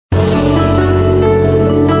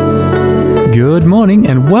Good morning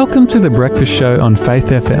and welcome to The Breakfast Show on Faith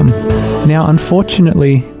FM. Now,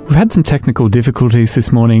 unfortunately, we've had some technical difficulties this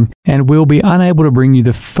morning and we'll be unable to bring you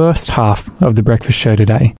the first half of The Breakfast Show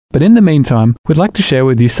today. But in the meantime, we'd like to share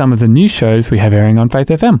with you some of the new shows we have airing on Faith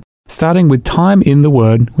FM, starting with Time in the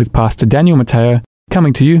Word with Pastor Daniel Mateo,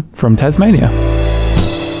 coming to you from Tasmania.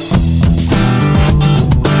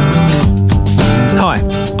 Hi,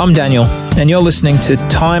 I'm Daniel, and you're listening to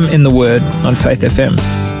Time in the Word on Faith FM.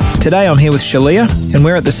 Today I'm here with Shalia, and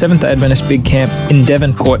we're at the Seventh-day Adventist Big Camp in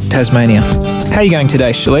Devonport, Tasmania. How are you going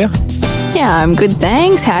today, Shalia? Yeah, I'm good,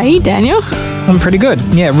 thanks. How are you, Daniel? I'm pretty good.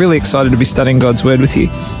 Yeah, really excited to be studying God's Word with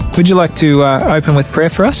you. Would you like to open with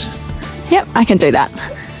prayer for us? Yep, I can do that.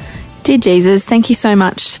 Dear Jesus, thank you so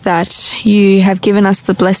much that you have given us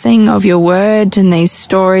the blessing of your word and these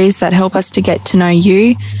stories that help us to get to know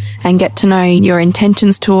you and get to know your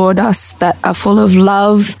intentions toward us that are full of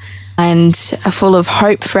love and are full of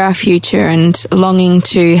hope for our future and longing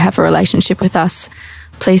to have a relationship with us.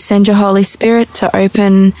 Please send your Holy Spirit to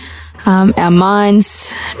open our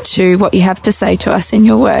minds to what you have to say to us in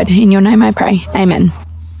your word. In your name I pray. Amen.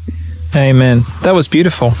 Amen. That was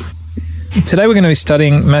beautiful. Today we're going to be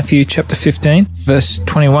studying Matthew chapter 15, verse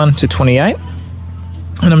 21 to 28.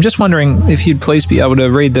 And I'm just wondering if you'd please be able to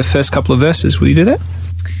read the first couple of verses. Will you do that?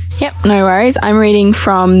 Yep, no worries. I'm reading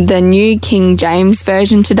from the New King James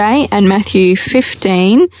Version today, and Matthew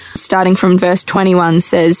 15, starting from verse 21,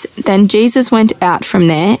 says, Then Jesus went out from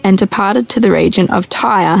there and departed to the region of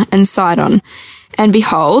Tyre and Sidon. And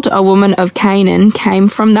behold, a woman of Canaan came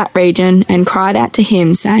from that region and cried out to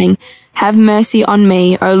him, saying, Have mercy on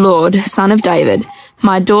me, O Lord, Son of David.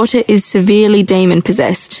 My daughter is severely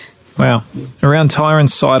demon-possessed. Wow. Around Tyre and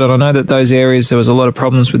Sidon, I know that those areas, there was a lot of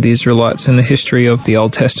problems with the Israelites in the history of the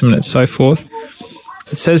Old Testament and so forth.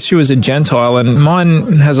 It says she was a Gentile, and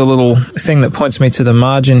mine has a little thing that points me to the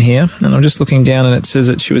margin here, and I'm just looking down and it says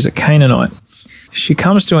that she was a Canaanite. She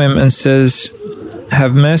comes to him and says,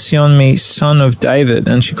 Have mercy on me, Son of David,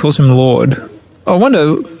 and she calls him Lord. I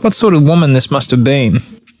wonder what sort of woman this must have been.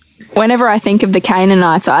 Whenever I think of the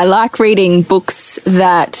Canaanites, I like reading books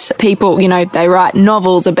that people, they write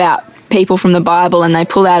novels about people from the Bible and they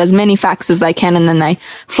pull out as many facts as they can and then they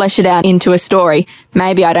flesh it out into a story.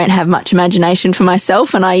 Maybe I don't have much imagination for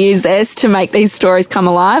myself and I use theirs to make these stories come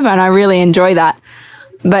alive, and I really enjoy that.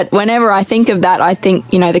 But whenever I think of that, I think,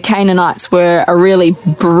 the Canaanites were a really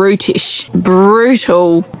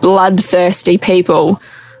brutal, bloodthirsty people,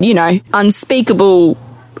 unspeakable,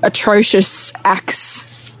 atrocious acts,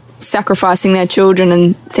 sacrificing their children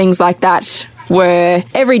and things like that were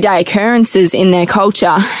everyday occurrences in their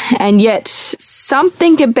culture. And yet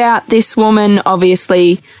something about this woman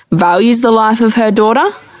obviously values the life of her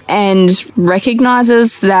daughter and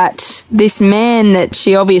recognizes that this man that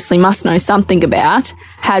she obviously must know something about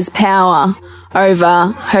has power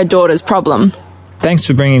over her daughter's problem. Thanks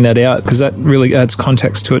for bringing that out, because that really adds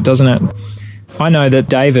context to it, doesn't it? I know that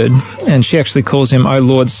David, and she actually calls him, O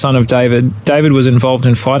Lord, Son of David. David was involved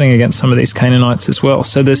in fighting against some of these Canaanites as well.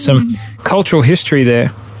 So there's some cultural history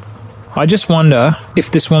there. I just wonder if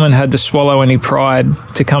this woman had to swallow any pride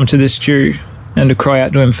to come to this Jew and to cry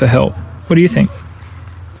out to him for help. What do you think?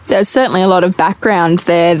 There's certainly a lot of background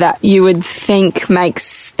there that you would think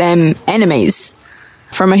makes them enemies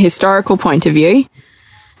from a historical point of view.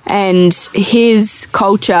 And his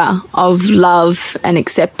culture of love and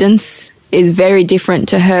acceptance is very different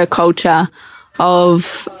to her culture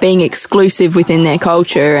of being exclusive within their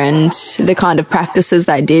culture and the kind of practices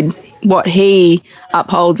they did. What he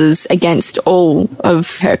upholds is against all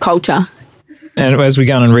of her culture. And as we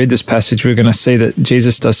go on and read this passage, we're going to see that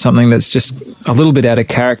Jesus does something that's just a little bit out of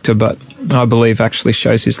character, but I believe actually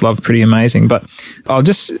shows his love pretty amazing. But I'll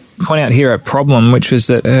just point out here a problem, which was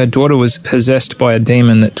that her daughter was possessed by a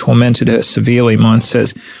demon that tormented her severely, mine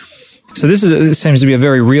says. So this seems to be a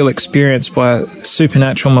very real experience by a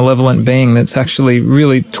supernatural, malevolent being that's actually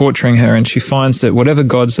really torturing her, and she finds that whatever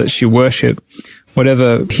gods that she worship,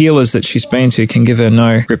 whatever healers that she's been to can give her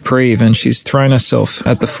no reprieve, and she's thrown herself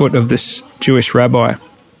at the foot of this Jewish rabbi.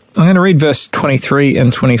 I'm going to read verse 23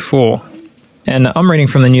 and 24, and I'm reading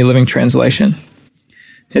from the New Living Translation.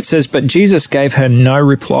 It says, But Jesus gave her no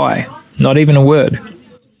reply, not even a word.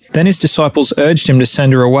 Then his disciples urged him to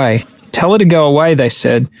send her away. Tell her to go away, they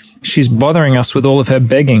said. She's bothering us with all of her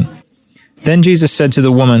begging. Then Jesus said to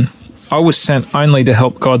the woman, I was sent only to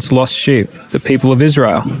help God's lost sheep, the people of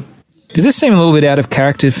Israel. Does this seem a little bit out of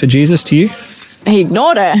character for Jesus to you? He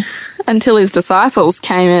ignored her until his disciples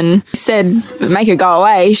came and said, make her go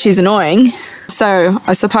away, she's annoying. So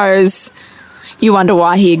I suppose you wonder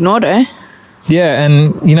why he ignored her. Yeah,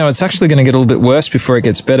 and it's actually going to get a little bit worse before it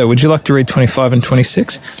gets better. Would you like to read 25 and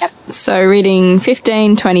 26? Yep. So reading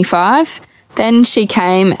 15:25, then she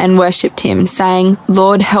came and worshipped him, saying,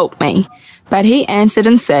 Lord, help me. But he answered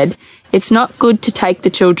and said, it's not good to take the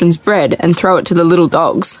children's bread and throw it to the little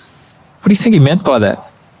dogs. What do you think he meant by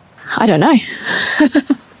that? I don't know.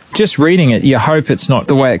 Just reading it, you hope it's not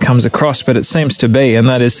the way it comes across, but it seems to be, and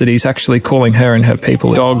that is that he's actually calling her and her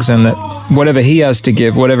people dogs, and that whatever he has to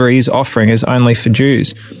give, whatever he's offering, is only for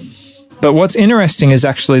Jews. But what's interesting is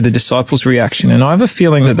actually the disciples' reaction, and I have a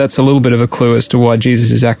feeling that that's a little bit of a clue as to why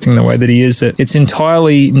Jesus is acting the way that he is. That it's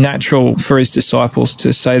entirely natural for his disciples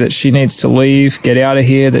to say that she needs to leave, get out of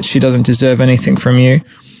here, that she doesn't deserve anything from you.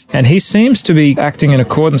 And he seems to be acting in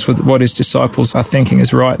accordance with what his disciples are thinking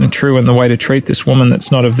is right and true and the way to treat this woman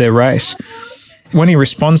that's not of their race. When he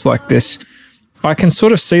responds like this, I can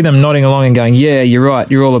sort of see them nodding along and going, yeah, you're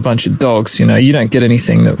right, you're all a bunch of dogs, you don't get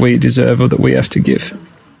anything that we deserve or that we have to give.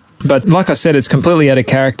 But like I said, it's completely out of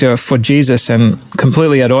character for Jesus and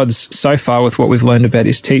completely at odds so far with what we've learned about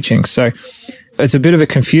his teaching. So it's a bit of a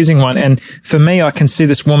confusing one. And for me, I can see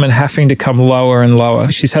this woman having to come lower and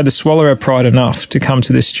lower. She's had to swallow her pride enough to come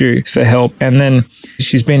to this Jew for help. And then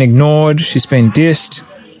she's been ignored. She's been dissed.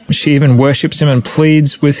 She even worships him and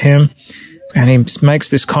pleads with him. And he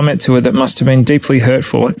makes this comment to her that must have been deeply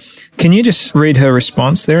hurtful. Can you just read her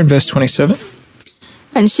response there in verse 27?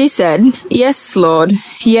 And she said, yes, Lord,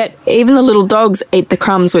 yet even the little dogs eat the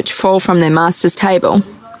crumbs which fall from their master's table.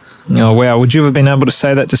 Oh, wow. Would you have been able to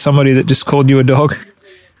say that to somebody that just called you a dog?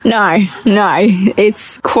 No.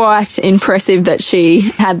 It's quite impressive that she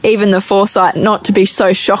had even the foresight not to be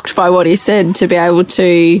so shocked by what he said, to be able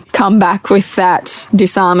to come back with that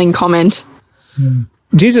disarming comment.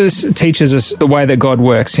 Jesus teaches us the way that God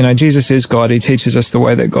works. Jesus is God. He teaches us the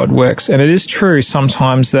way that God works. And it is true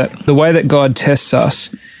sometimes that the way that God tests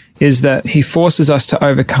us is that he forces us to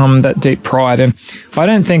overcome that deep pride. And I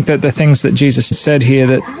don't think that the things that Jesus said here,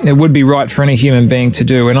 that it would be right for any human being to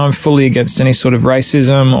do. And I'm fully against any sort of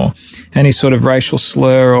racism or any sort of racial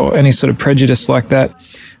slur or any sort of prejudice like that.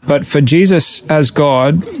 But for Jesus as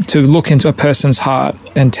God to look into a person's heart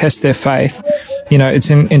and test their faith, it's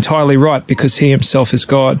entirely right because he himself is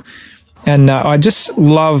God. And I just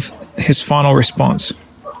love his final response,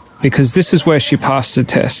 because this is where she passed the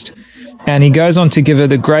test. And he goes on to give her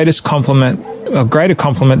the greatest compliment, a greater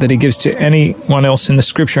compliment that he gives to anyone else in the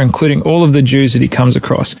scripture, including all of the Jews that he comes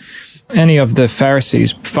across, any of the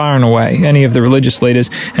Pharisees, far and away, any of the religious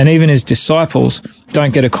leaders, and even his disciples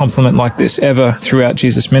don't get a compliment like this ever throughout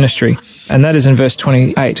Jesus' ministry. And that is in verse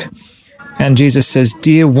 28. And Jesus says,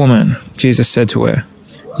 dear woman, Jesus said to her,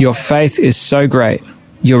 your faith is so great,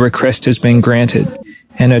 your request has been granted.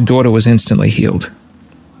 And her daughter was instantly healed.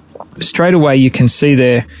 Straight away, you can see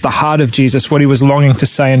there the heart of Jesus, what he was longing to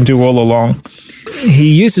say and do all along.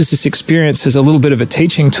 He uses this experience as a little bit of a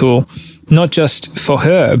teaching tool, not just for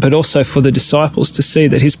her, but also for the disciples to see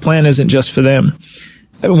that his plan isn't just for them.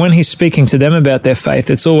 When he's speaking to them about their faith,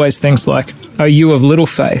 it's always things like, "O you of little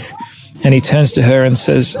faith." And he turns to her and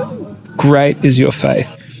says, "Great is your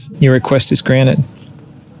faith. Your request is granted."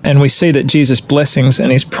 And we see that Jesus' blessings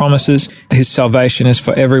and his promises, his salvation is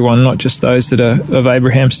for everyone, not just those that are of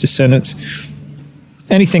Abraham's descendants.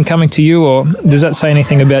 Anything coming to you, or does that say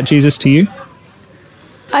anything about Jesus to you?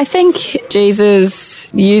 I think Jesus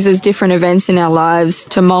uses different events in our lives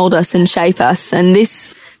to mold us and shape us. And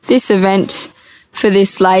this event for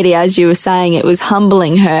this lady, as you were saying, it was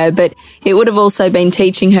humbling her, but it would have also been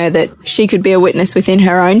teaching her that she could be a witness within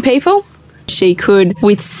her own people. She could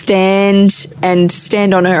withstand and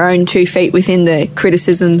stand on her own 2 feet within the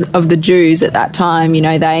criticism of the Jews at that time. You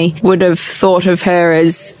know, they would have thought of her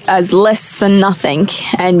as less than nothing,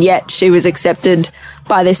 and yet she was accepted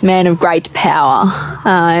by this man of great power.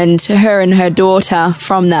 And her daughter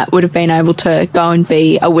from that would have been able to go and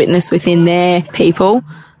be a witness within their people,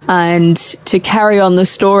 and to carry on the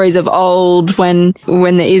stories of old when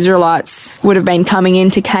the Israelites would have been coming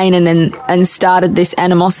into Canaan and started this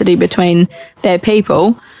animosity between their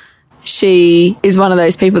people. She is one of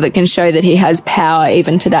those people that can show that he has power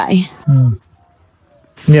even today.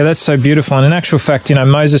 Yeah, that's so beautiful. And in actual fact,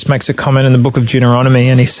 Moses makes a comment in the book of Deuteronomy,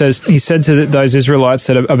 and he said to those Israelites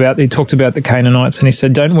he talked about the Canaanites, and he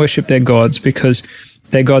said, don't worship their gods, because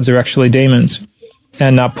their gods are actually demons.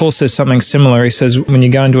 And Paul says something similar. He says, when you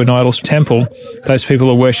go into an idol's temple, those people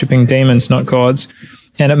are worshipping demons, not gods.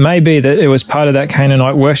 And it may be that it was part of that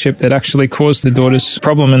Canaanite worship that actually caused the daughter's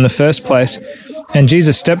problem in the first place. And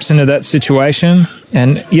Jesus steps into that situation,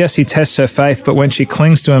 and yes, he tests her faith, but when she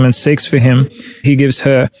clings to him and seeks for him, he gives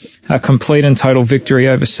her a complete and total victory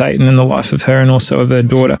over Satan in the life of her and also of her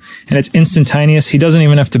daughter. And it's instantaneous. He doesn't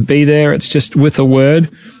even have to be there. It's just with a word,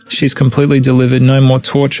 she's completely delivered. No more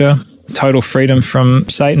torture. total freedom from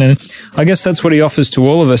Satan. And I guess that's what he offers to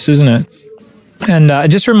all of us, isn't it? And it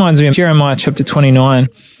just reminds me of Jeremiah chapter 29,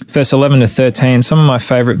 verse 11 to 13, some of my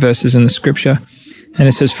favorite verses in the scripture. And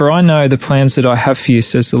it says, "For I know the plans that I have for you,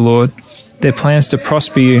 says the Lord. They're plans to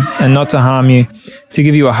prosper you and not to harm you, to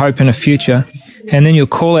give you a hope and a future. And then you'll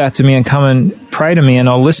call out to me and come and pray to me, and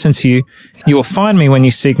I'll listen to you. You will find me when you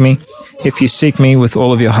seek me, if you seek me with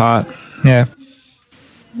all of your heart." Yeah.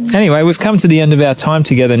 Anyway, we've come to the end of our time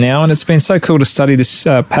together now, and it's been so cool to study this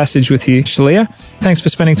passage with you, Shalia. Thanks for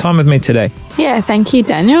spending time with me today. Yeah, thank you,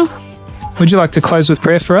 Daniel. Would you like to close with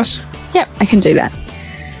prayer for us? Yep, I can do that.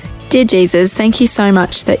 Dear Jesus, thank you so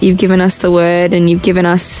much that you've given us the word and you've given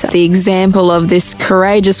us the example of this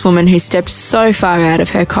courageous woman who stepped so far out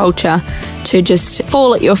of her culture to just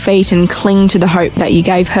fall at your feet and cling to the hope that you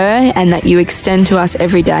gave her and that you extend to us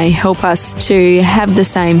every day. Help us to have the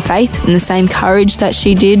same faith and the same courage that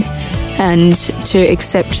she did and to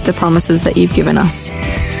accept the promises that you've given us.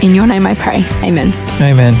 In your name I pray. Amen.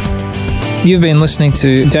 Amen. You've been listening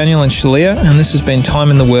to Daniel and Shalia, and this has been Time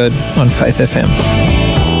in the Word on Faith FM.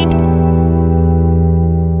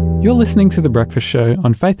 You're listening to The Breakfast Show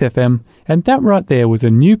on Faith FM, and that right there was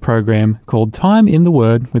a new program called Time in the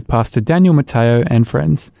Word with Pastor Daniel Mateo and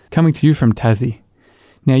friends, coming to you from Tassie.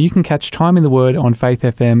 Now you can catch Time in the Word on Faith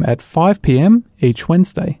FM at 5 p.m. each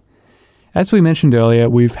Wednesday. As we mentioned earlier,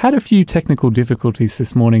 we've had a few technical difficulties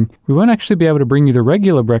this morning. We won't actually be able to bring you the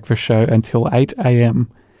regular breakfast show until 8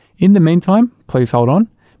 a.m. In the meantime, please hold on,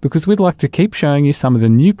 because we'd like to keep showing you some of the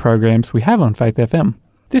new programs we have on Faith FM.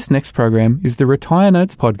 This next program is the Retire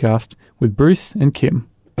Notes podcast with Bruce and Kim.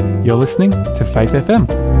 You're listening to Faith FM.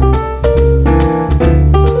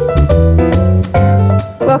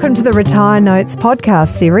 Welcome to the Retire Notes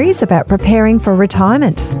podcast series about preparing for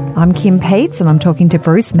retirement. I'm Kim Peets and I'm talking to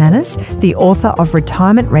Bruce Manners, the author of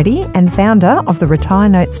Retirement Ready and founder of the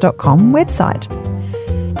retirenotes.com website.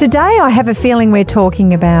 Today I have a feeling we're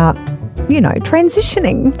talking about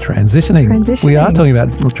transitioning. Transitioning. We are talking about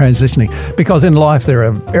transitioning because in life there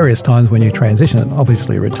are various times when you transition.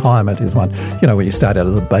 Obviously, retirement is one. When you start out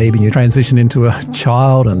as a baby and you transition into a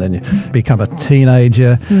child and then you become a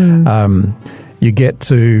teenager. You get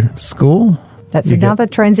to school. That's another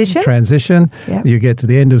transition. Yep. You get to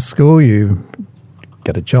the end of school, you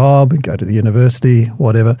get a job, go to the university,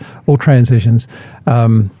 whatever, all transitions.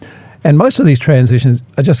 And most of these transitions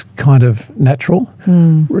are just kind of natural.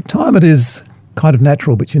 Retirement is kind of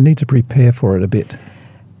natural, but you need to prepare for it a bit.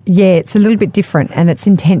 Yeah, it's a little bit different and it's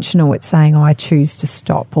intentional. It's saying, I choose to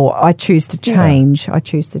stop or I choose to change. Yeah. I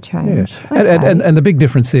choose to change. Yeah. Okay. And the big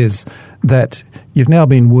difference is that you've now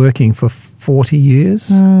been working for 40 years,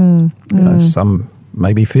 some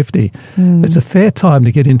maybe 50. It's a fair time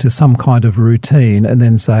to get into some kind of routine and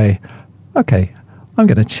then say, okay, I'm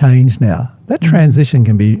going to change now. That transition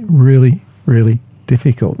can be really, really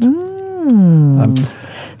difficult.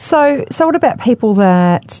 So what about people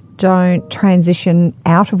that don't transition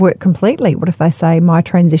out of work completely? What if they say my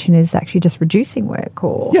transition is actually just reducing work?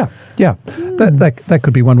 Or That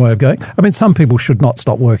could be one way of going. I mean, some people should not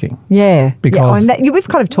stop working. Yeah, because we've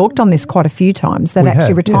kind of talked on this quite a few times. That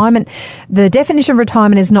actually retirement, the definition of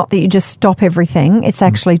retirement is not that you just stop everything. It's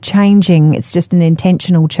actually changing. It's just an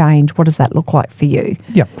intentional change. What does that look like for you?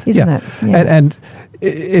 Yeah, isn't it? Yeah. And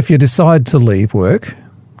if you decide to leave work,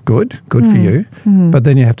 good for you. But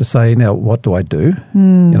then you have to say, now, what do I do?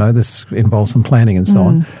 This involves some planning and so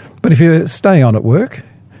on. But if you're staying on at work,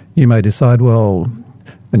 you may decide, well,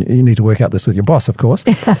 and you need to work out this with your boss, of course.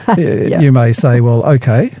 You may say, well,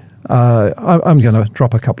 okay, I'm going to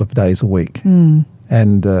drop a couple of days a week. And,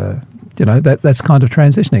 that's kind of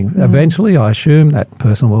transitioning. Eventually, I assume that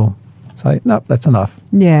person will say, no, that's enough.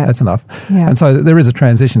 Yeah. That's enough. Yeah. And so there is a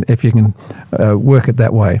transition if you can work it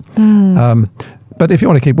that way. But if you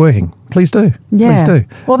want to keep working, please do. Yeah. Please do.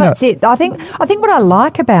 Well, that's it. I think what I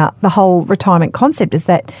like about the whole retirement concept is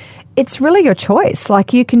that it's really your choice.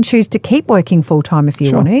 Like you can choose to keep working full-time if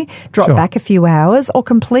you want to, drop back a few hours or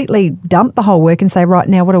completely dump the whole work and say, right,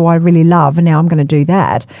 now what do I really love? And now I'm going to do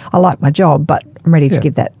that. I like my job, but I'm ready to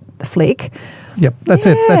give that the flick. Yep, that's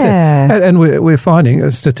it. And we're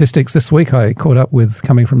finding statistics this week I caught up with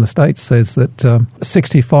coming from the States says that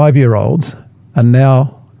 65-year-olds are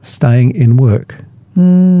now staying in work.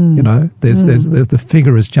 There's the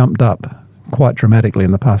figure has jumped up quite dramatically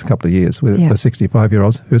in the past couple of years with the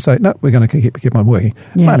 65-year-olds who say, no, we're going to keep on working.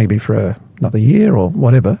 It might only be for another year or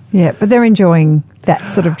whatever. Yeah, but they're enjoying that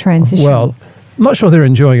sort of transition. Well, I'm not sure they're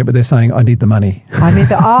enjoying it, but they're saying, I need the money.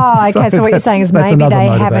 Okay. So what you're saying is maybe they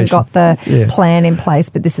haven't got the plan in place,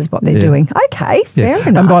 but this is what they're doing. Okay, fair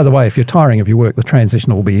enough. And by the way, if you're tiring of your work, the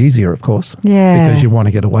transition will be easier, of course. Yeah. Because you want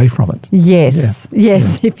to get away from it. Yes.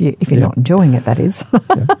 If you're not enjoying it, that is.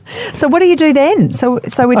 So what do you do then? So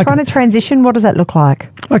we're trying to transition. What does that look like?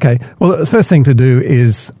 Okay. Well, the first thing to do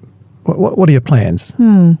is, what are your plans?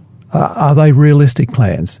 Are they realistic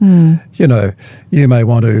plans? You know, you may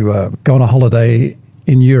want to go on a holiday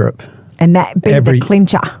in Europe. And that be the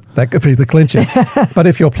clincher. That could be the clincher. But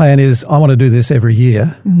if your plan is, I want to do this every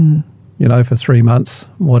year, you know, for 3 months,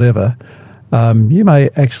 whatever, you may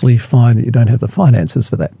actually find that you don't have the finances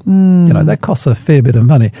for that. You know, that costs a fair bit of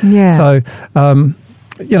money. Yeah. So,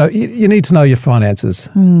 you know, you need to know your finances.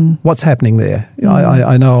 What's happening there?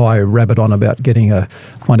 I know I rabbit on about getting a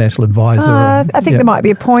financial advisor. I think there might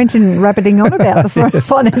be a point in rabbiting on about the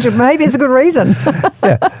financial. Maybe it's a good reason.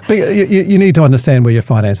 But you need to understand where your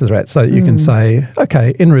finances are at, so that you can say,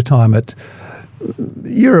 okay, in retirement,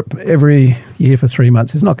 Europe every year for 3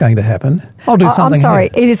 months is not going to happen. I'll do something. I'm sorry,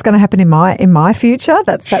 it is going to happen in my future.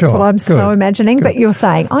 That's what I'm so imagining. Good. But you're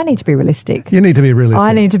saying I need to be realistic. You need to be realistic.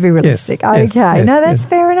 I need to be realistic. Yes, okay, that's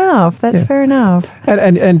fair enough. That's fair enough.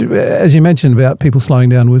 And as you mentioned about people slowing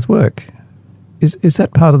down with work, is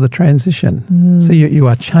that part of the transition? So you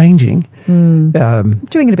are changing, doing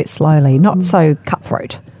it a bit slowly, not so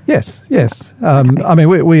cutthroat. Yes. I mean,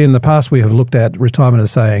 we in the past we have looked at retirement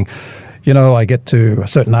as saying, you know, I get to a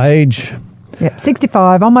certain age.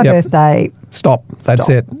 65 on my birthday. Stop. That's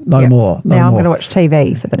it. No more. Now I'm going to watch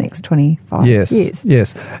TV for the next 25 years.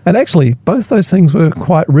 Yes. And actually, both those things were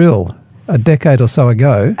quite real a decade or so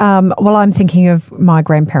ago. Well, I'm thinking of my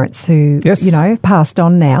grandparents who, you know, passed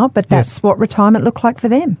on now, but that's what retirement looked like for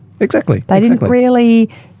them. Exactly. They didn't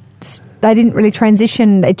really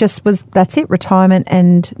transition. It just was, that's it, retirement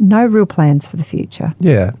and no real plans for the future.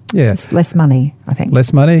 Yeah. Just less money, I think.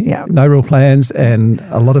 Less money, no real plans, and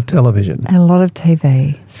a lot of television. And a lot of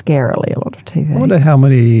TV, scarily a lot of TV. I wonder how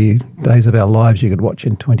many days of our lives you could watch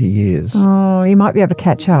in 20 years. Oh, you might be able to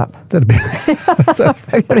catch up. That'd be...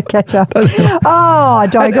 able to catch up. I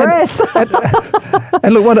digress.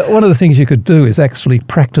 And look, one of the things you could do is actually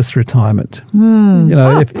practice retirement. You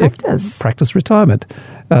know, practice retirement.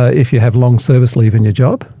 If you have long service leave in your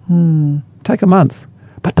job, take a month,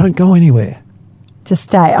 but don't go anywhere. Just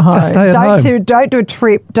stay at home. Don't do a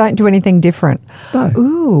trip. Don't do anything different. No.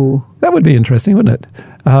 Ooh. That would be interesting, wouldn't it?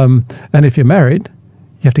 And if you're married,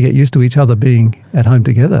 you have to get used to each other being at home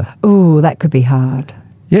together. Ooh, that could be hard.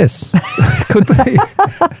 Yes, it could be. Was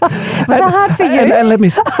that hard for you? And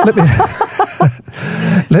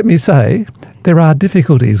let me say, there are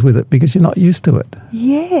difficulties with it because you're not used to it.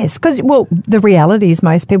 Yes, because, the reality is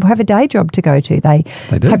most people have a day job to go to. They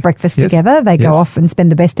do. have breakfast together. They go off and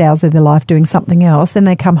spend the best hours of their life doing something else. Then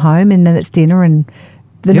they come home and then it's dinner and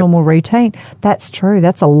the normal routine. That's true.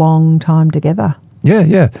 That's a long time together.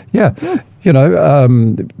 Yeah. You know,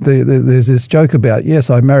 there's this joke about, yes,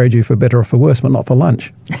 I married you for better or for worse, but not for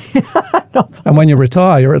lunch. And when you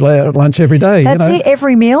retire, you're at lunch every day. That's it,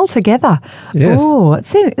 every meal together. Yes. Oh,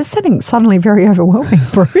 it's getting suddenly very overwhelming,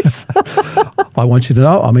 Bruce. I want you to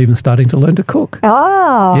know I'm even starting to learn to cook.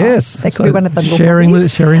 Ah. Yes. That could be one of the sharing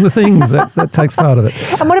the things, that takes part of it.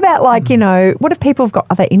 And what about, like, you know, what if people have got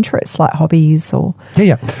other interests, like hobbies or...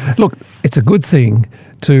 Yeah. Look, it's a good thing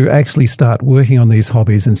to actually start working on these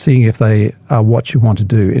hobbies and seeing if they are what you want to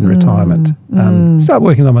do in retirement. Start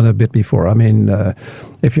working on them a bit before. I mean,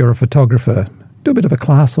 if you're a photographer, do a bit of a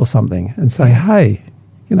class or something and say, hey,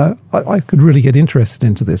 you know, I could really get interested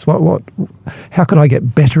into this. How could I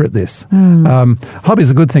get better at this? Hobbies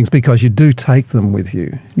are good things because you do take them with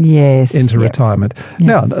you into retirement.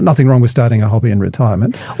 Now, nothing wrong with starting a hobby in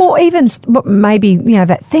retirement. Or even maybe, you know,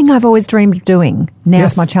 that thing I've always dreamed of doing.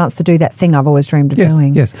 Now's my chance to do that thing I've always dreamed of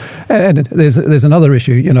doing. Yes, and there's another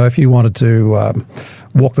issue. You know, if you wanted to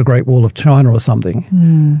walk the Great Wall of China or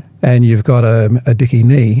something and you've got a dicky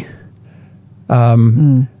knee,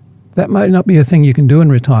 that might not be a thing you can do in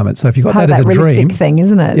retirement. So if you've got that as a dream... realistic thing,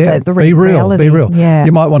 isn't it? Yeah, the be real. Yeah.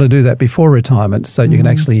 You might want to do that before retirement so you can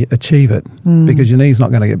actually achieve it because your knee's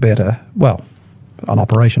not going to get better. Well, an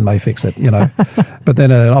operation may fix it, you know. But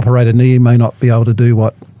then an operated knee may not be able to do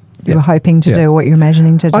what... You were hoping to do, what you're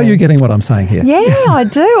imagining to do. Are you getting what I'm saying here? Yeah, I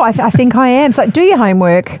do. I think I am. So do your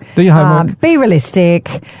homework. Do your homework. Be realistic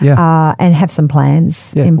and have some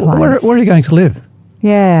plans in place. Where are you going to live?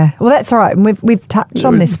 Yeah. Well, that's all right. And we've touched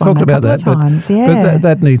on this one talked a about couple that, of times. but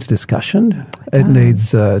that needs discussion. It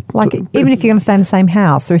needs even if you're going to stay in the same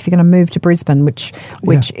house, or if you're going to move to Brisbane, which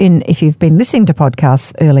if you've been listening to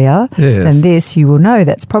podcasts earlier than this, you will know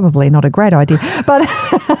that's probably not a great idea. But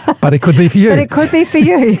but it could be for you. But it could be for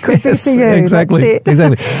you. It could be for you. Exactly.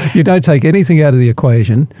 Exactly. You don't take anything out of the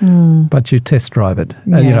equation, but you test drive it.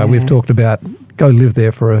 And we've talked about go live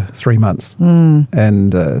there for 3 months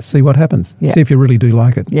and see what happens. Yeah. See if you really do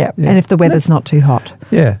like it. Yeah. And if the weather's not too hot.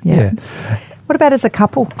 Yeah. What about as a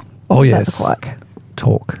couple? What does that look like?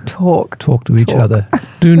 Talk to each other.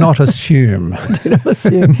 Do not assume.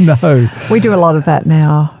 No. We do a lot of that in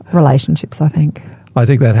our relationships, I think. I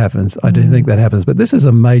think that happens. I do think that happens. But this is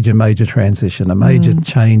a major, major transition, a major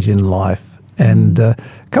change in life. And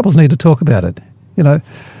couples need to talk about it. You know,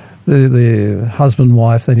 the husband and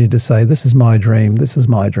wife, they need to say, this is my dream, this is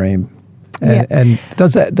my dream. And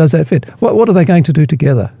does that fit? What are they going to do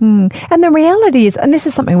together? And the reality is, and this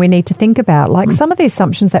is something we need to think about, like some of the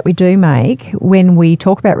assumptions that we do make when we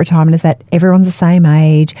talk about retirement is that everyone's the same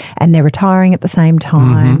age and they're retiring at the same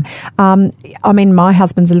time. I mean, my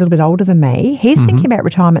husband's a little bit older than me. He's thinking about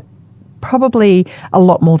retirement probably a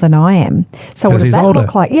lot more than I am. So what does that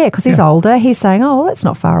look like? Yeah, because he's older. He's saying, oh, well, that's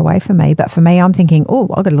not far away from me. But for me, I'm thinking, oh,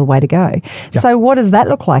 I've got a little way to go. Yeah. So what does that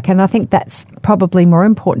look like? And I think that's probably more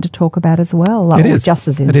important to talk about as well. Like, it is. Just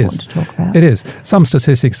as important to talk about. It is. Some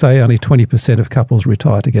statistics say only 20% of couples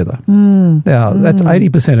retire together. Now, that's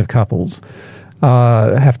 80% of couples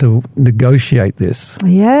have to negotiate this.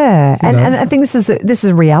 Yeah, and I think this is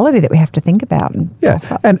a reality that we have to think about. And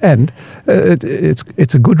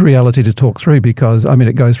it's a good reality to talk through because, I mean,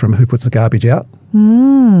 it goes from who puts the garbage out.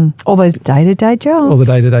 All those day-to-day jobs. All the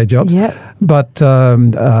day-to-day jobs. Yeah. But,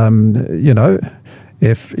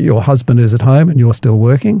 if your husband is at home and you're still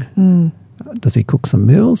working, does he cook some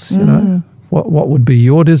meals, you know? What would be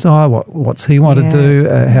your desire? What's he want to do?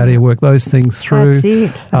 How do you work those things through?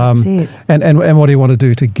 That's it. And what do you want to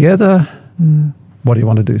do together? What do you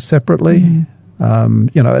want to do separately?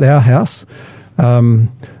 At our house,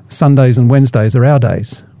 Sundays and Wednesdays are our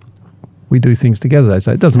days. We do things together those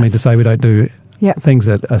days. It doesn't mean to say we don't do things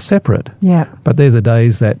that are separate. Yeah. But they're the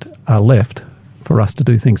days that are left for us to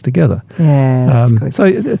do things together. Yeah, that's good. So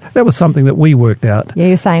that was something that we worked out. Yeah,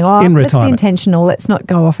 you're saying, in let's be intentional. Let's not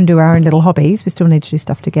go off and do our own little hobbies. We still need to do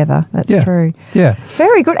stuff together. That's true. Yeah.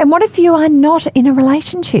 Very good. And what if you are not in a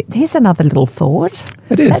relationship? Here's another little thought.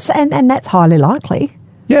 It is. And that's highly likely.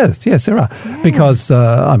 Yes, there are. Yeah. Because,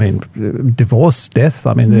 divorce, death,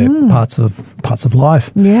 they're parts of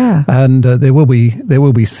life. Yeah. And there will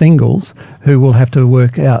be singles who will have to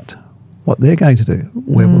work out what they're going to do,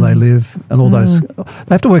 where will they live, and all those.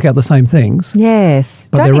 They have to work out the same things. Yes.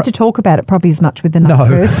 Don't need to talk about it probably as much with another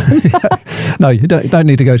person. No, you don't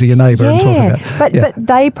need to go to your neighbour and talk about it. But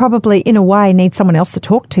they probably, in a way, need someone else to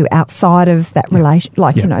talk to outside of that relation.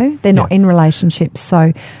 Like, they're not in relationships,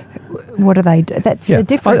 so what do they do? That's a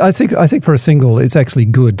different. I think for a single, it's actually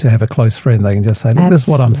good to have a close friend. They can just say, look, this is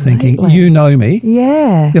what I'm thinking. You know me.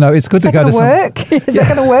 Yeah. It's good to go to work. Is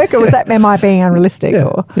that going to work? Or was that, am I being unrealistic?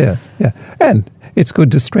 Yeah. And it's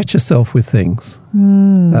good to stretch yourself with things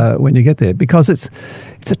when you get there, because it's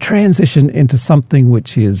a transition into something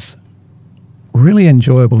which is really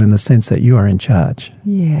enjoyable in the sense that you are in charge.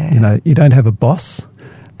 Yeah. You don't have a boss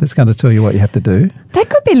that's going to tell you what you have to do. That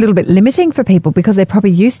could be a little bit limiting for people because they're probably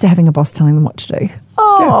used to having a boss telling them what to do.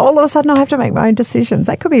 All of a sudden I have to make my own decisions.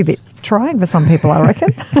 That could be a bit trying for some people, I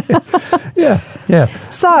reckon. Yeah.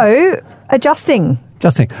 So, adjusting.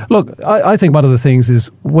 Look, I think one of the things is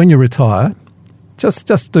when you retire,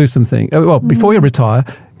 just do some things. Well, before you retire,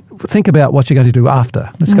 think about what you're going to do after.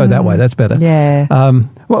 Let's go that way. That's better. Yeah.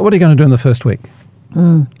 What are you going to do in the first week? What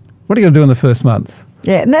are you going to do in the first month?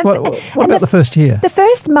 Yeah, and what about the first year? The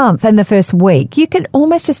first month and the first week, you can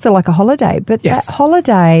almost just feel like a holiday, but that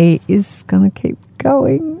holiday is going to keep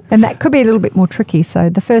going. And that could be a little bit more tricky. So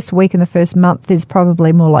the first week and the first month is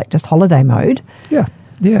probably more like just holiday mode. Yeah.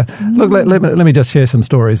 Look, let me just share some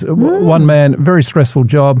stories. One man, very stressful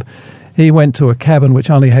job. He went to a cabin which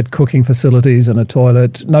only had cooking facilities and a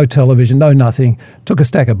toilet, no television, no nothing. Took a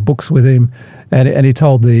stack of books with him, and he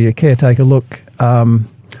told the caretaker, look, I'll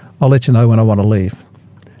let you know when I want to leave.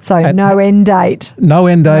 So no end date. No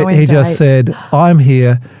end date. He just said, I'm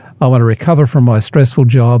here. I want to recover from my stressful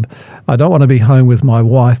job. I don't want to be home with my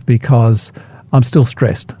wife because I'm still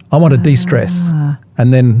stressed. I want to de-stress.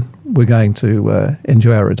 And then we're going to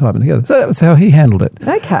enjoy our retirement together. So that was how he handled it.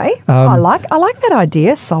 Okay. I like that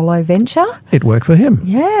idea, solo venture. It worked for him.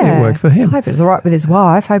 Yeah. It worked for him. I hope it was all right with his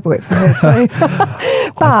wife. I hope it worked for her too.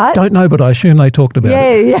 But I don't know, but I assume they talked about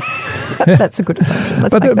it. Yeah. That's a good assumption.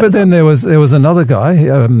 But then there was another guy,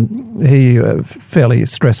 he fairly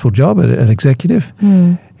stressful job, an executive.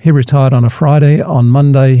 He retired on a Friday. On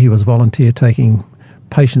Monday, he was volunteer taking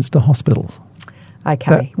patients to hospitals.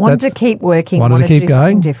 Okay. Wanted to keep working. Wanted to keep do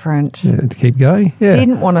going. Something different. Yeah, to keep going. Yeah.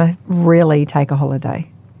 Didn't want to really take a holiday.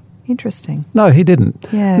 Interesting. No, he didn't.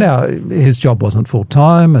 Yeah. Now, his job wasn't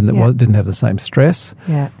full-time and it didn't have the same stress.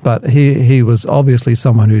 Yeah. But he was obviously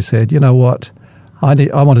someone who said, you know what, I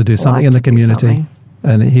want to do something in the community.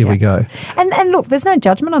 And here we go. And look, there's no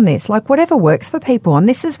judgment on this. Like, whatever works for people. And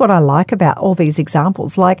this is what I like about all these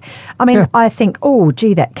examples. Like, I mean, I think, oh,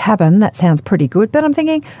 gee, that cabin, that sounds pretty good. But I'm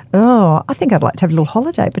thinking, oh, I think I'd like to have a little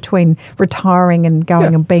holiday between retiring and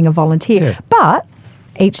going and being a volunteer. Yeah. But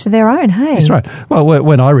each to their own, hey? That's right. Well,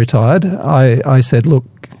 when I retired, I said, look,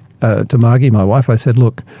 to Margie, my wife, I said,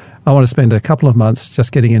 look, I want to spend a couple of months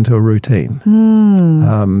just getting into a routine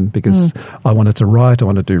because I wanted to write, I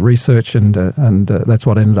wanted to do research, and that's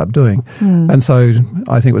what I ended up doing. And so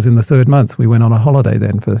I think it was in the third month we went on a holiday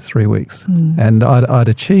then for 3 weeks, and I'd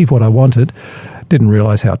achieved what I wanted. Didn't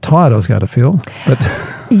realise how tired I was going to feel, but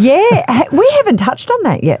yeah, we haven't touched on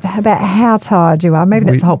that yet about how tired you are. Maybe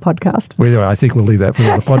that's a whole podcast. I think we'll leave that for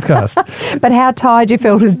another podcast. But how tired you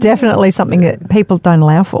felt is definitely something that people don't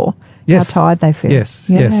allow for. Yes. How tired they feel. Yes,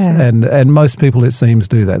 and most people, it seems,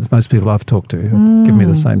 do that. Most people I've talked to give me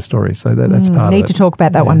the same story, so that's part of it. Need to talk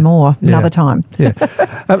about that one more another time. Yeah.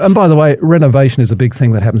 And by the way, renovation is a big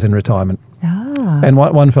thing that happens in retirement. And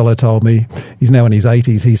one fellow told me, he's now in his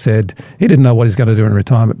 80s, he said he didn't know what he's going to do in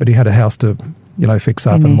retirement, but he had a house to fix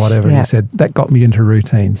up and whatever. And he said, that got me into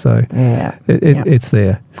routine. So it's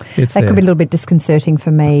there. That could be a little bit disconcerting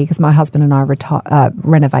for me because my husband and I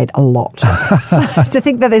renovate a lot. So to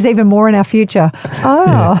think that there's even more in our future.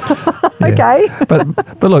 Okay.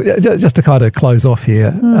 But look, just to kind of close off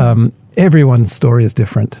here, everyone's story is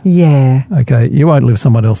different. Yeah. Okay. You won't live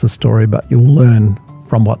someone else's story, but you'll learn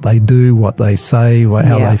from what they do, what they say,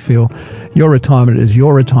 how they feel. Your retirement is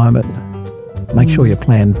your retirement. Make sure you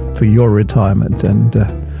plan for your retirement and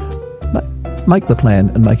make the plan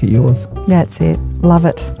and make it yours. That's it. Love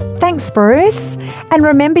it. Thanks, Bruce. And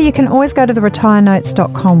remember, you can always go to the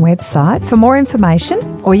retirenotes.com website for more information,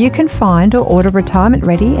 or you can find or order Retirement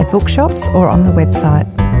Ready at bookshops or on the website.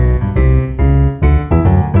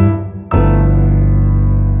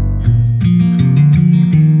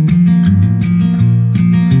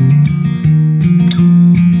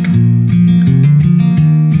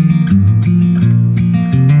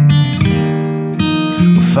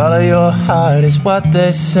 Follow your heart is what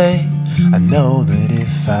they say. I know that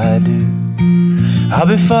if I do, I'll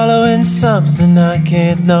be following something I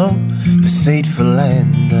can't know, deceitful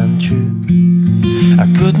and untrue. I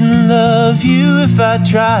couldn't love you if I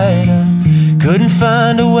tried, I couldn't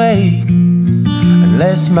find a way.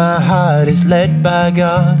 Unless my heart is led by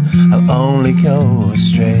God, I'll only go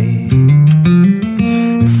astray.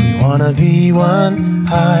 If we wanna be one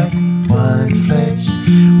heart, one flesh,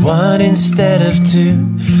 one instead of two,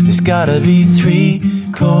 there's gotta be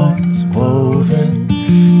 3 chords woven,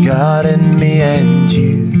 God and me and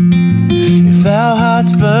you. If our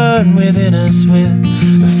hearts burn within us with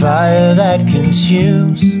the fire that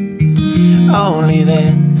consumes, only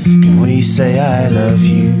then can we say I love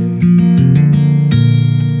you.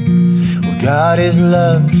 Well, God is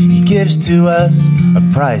love, He gives to us a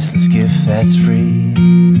priceless gift that's free.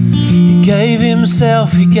 He gave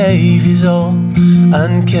Himself, He gave His all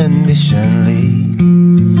unconditionally.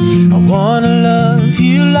 I wanna love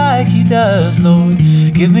you like He does, Lord.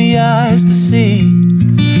 Give me eyes to see.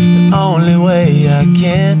 The only way I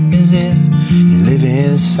can is if You live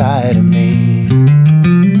inside of me.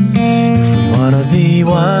 If we wanna be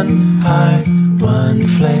one heart, one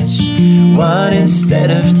flesh, one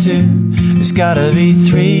instead of 2, there's gotta be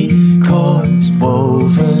 3 chords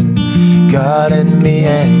woven, God and me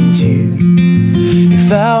and you.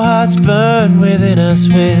 If our hearts burn within us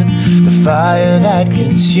with the fire that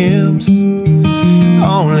consumes,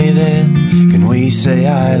 only then can we say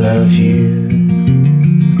I love you.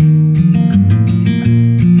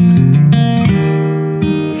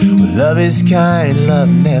 Well, love is kind,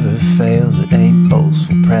 love never fails. It ain't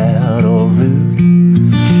boastful, proud or rude.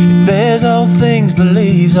 It bears all things,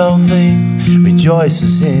 believes all things,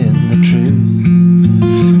 rejoices in the truth.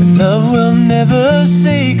 And Love will never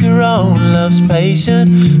seek her own. Love's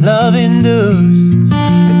patient, love endures.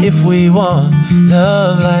 And if we want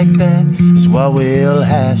love like that, is what we'll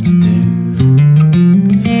have to do.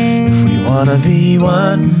 If we wanna be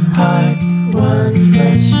one heart, one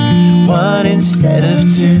flesh, one instead of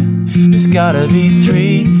two, there's gotta be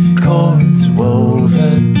 3 chords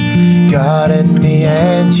woven, God and me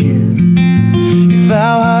and you. If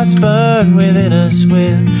our hearts burn within us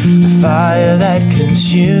with the fire that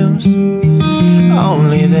consumes,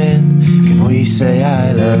 only then can we say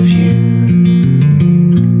I love you.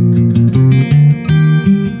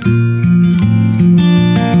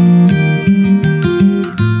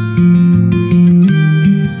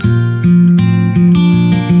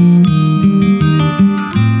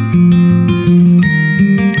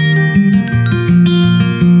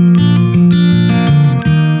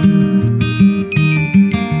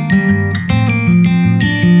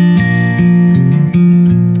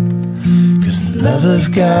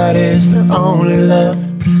 God is the only love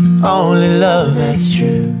that's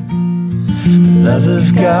true. The love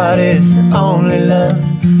of God is the only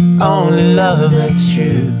love that's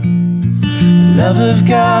true. The love of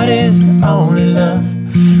God is the only love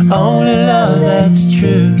that's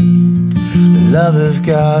true. The love of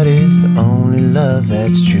God is the only love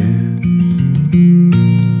that's true.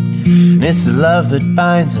 And it's the love that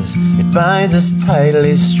binds us, it binds us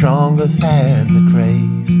tightly, stronger than the grave.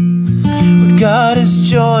 What God has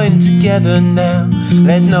joined together now,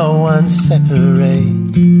 let no one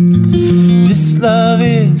separate. This love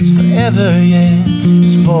is forever, yeah,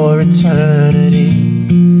 it's for eternity.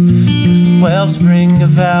 'Cause the wellspring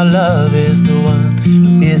of our love is the one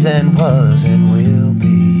who is and was and will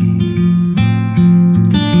be.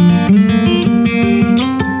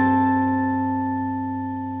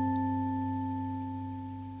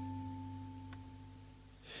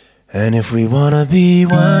 And if we wanna be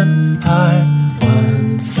one heart,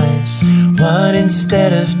 one flesh, one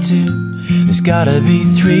instead of two, there's gotta be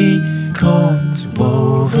 3 chords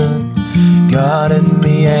woven, God and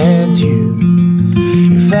me and you.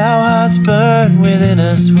 If our hearts burn within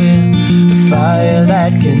us with the fire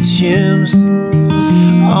that consumes,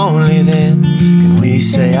 only then can we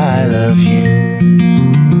say I love you.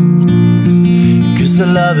 'Cause the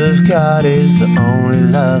love of God is the only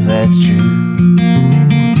love that's true.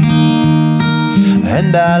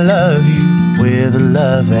 And I love you with a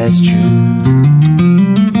love that's true.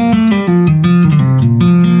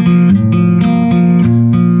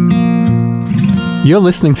 You're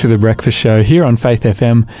listening to The Breakfast Show here on Faith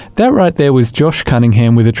FM. That right there was Josh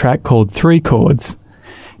Cunningham with a track called 3 Chords.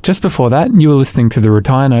 Just before that, you were listening to the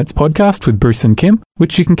Retire Notes podcast with Bruce and Kim,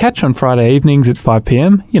 which you can catch on Friday evenings at 5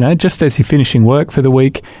 p.m, just as you're finishing work for the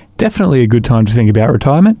week. Definitely a good time to think about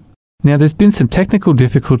retirement. Now, there's been some technical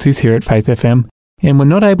difficulties here at Faith FM, and we're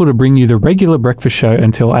not able to bring you the regular breakfast show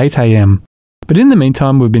until 8 a.m. But in the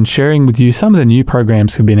meantime, we've been sharing with you some of the new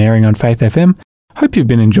programs we've been airing on Faith FM. Hope you've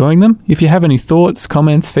been enjoying them. If you have any thoughts,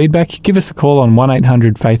 comments, feedback, give us a call on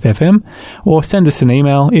 1-800-FAITH-FM or send us an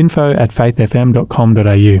email,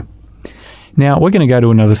 info@faithfm.com.au. Now, we're going to go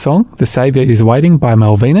to another song, The Saviour is Waiting by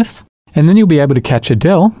Malvinas, and then you'll be able to catch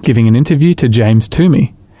Adele giving an interview to James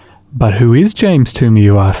Toomey. But who is James Toomey,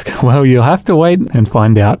 you ask? Well, you'll have to wait and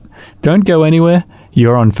find out. Don't go anywhere.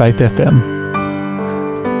 You're on Faith FM.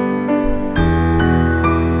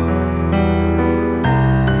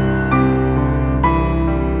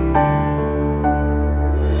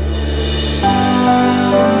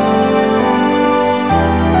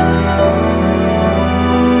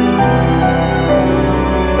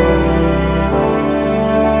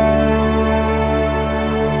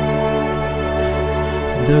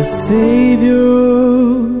 The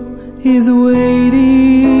Savior is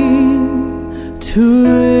waiting to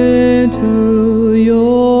enter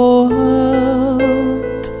your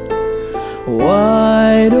heart.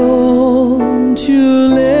 Why don't you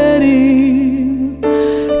let him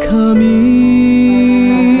come in?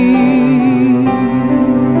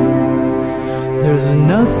 There's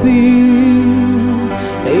nothing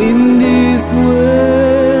in this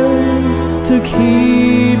world to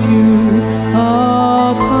keep you apart.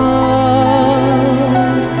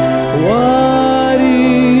 What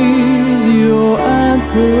is your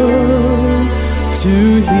answer to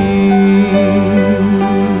him?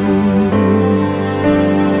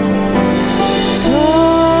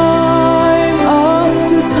 Time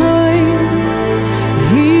after time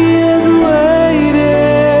he has waited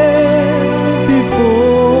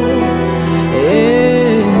before,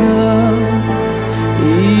 and now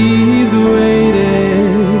he's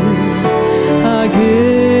waiting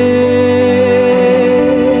again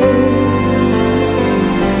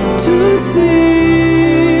to see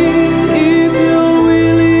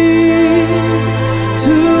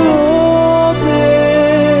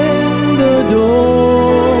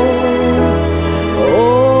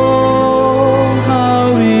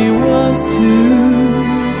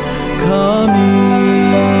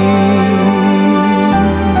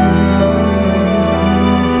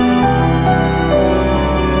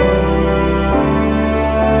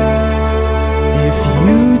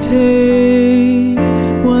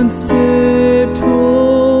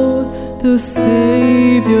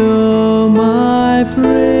Savior, my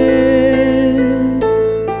friend,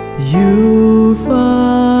 you'll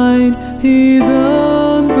find His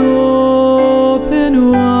arms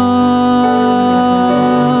open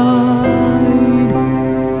wide,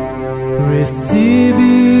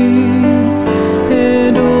 receiving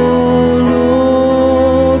and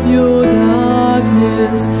all of your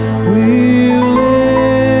darkness will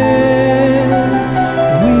end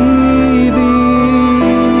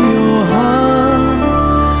within your heart.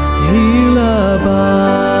 He'll abide.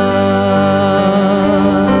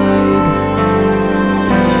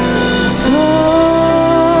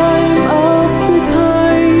 Time after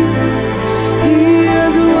time, He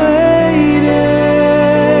has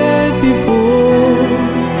waited before,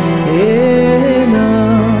 and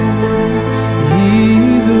now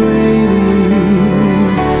He's waiting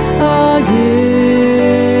again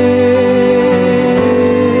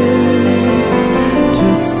to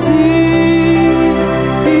see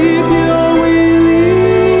if you're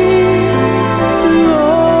willing to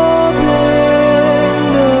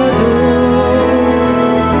open the door.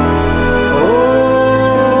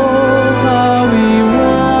 Oh, how He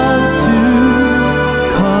wants to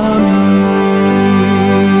come in.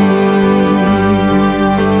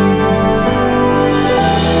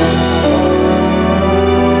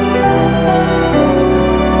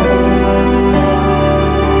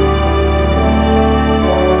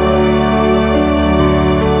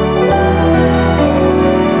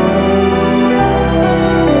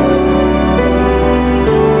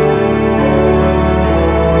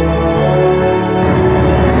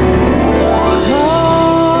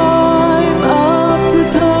 Time after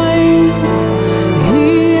time,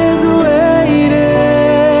 He has waited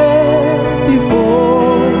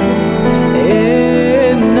before,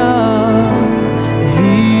 and now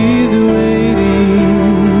He's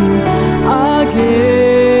waiting again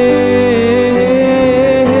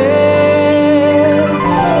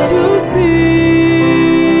to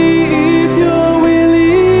see if you're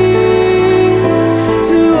willing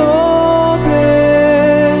to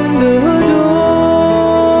open the door.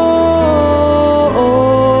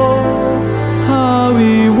 How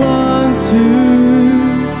He wants to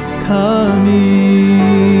come in.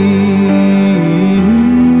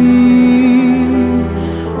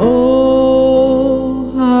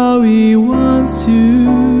 Oh, how He wants to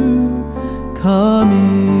come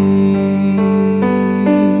in.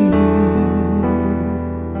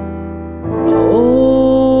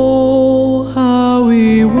 Oh, how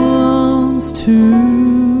He wants to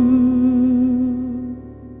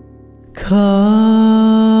come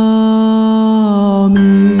in.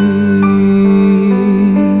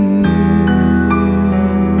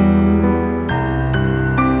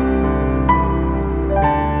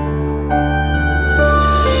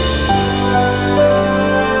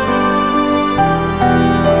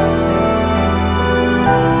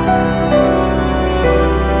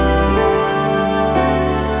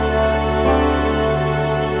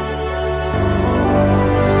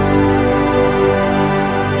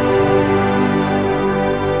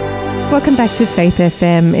 Welcome back to Faith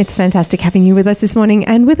FM. It's fantastic having you with us this morning.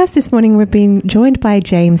 And with us this morning, we've been joined by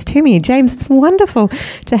James Toomey. James, it's wonderful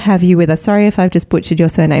to have you with us. Sorry if I've just butchered your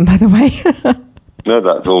surname, by the way. No,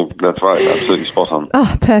 that's right. Absolutely spot on.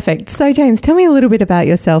 Oh, perfect. So, James, tell me a little bit about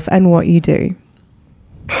yourself and what you do.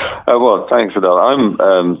 Well, thanks, Adele.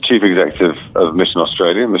 I'm Chief Executive of Mission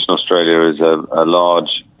Australia. Mission Australia is a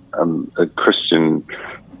large a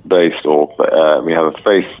Christian-based, we have a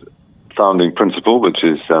faith founding principle, which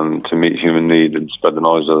is to meet human need and spread the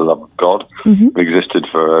knowledge of the love of God. Mm-hmm. We existed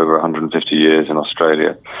for over 150 years in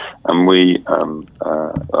Australia, and we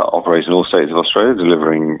operate in all states of Australia,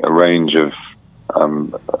 delivering a range of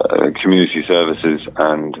community services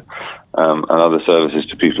and other services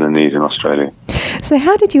to people in need in Australia. So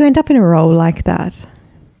how did you end up in a role like that?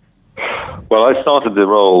 Well, I started the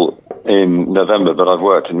role in November, but I've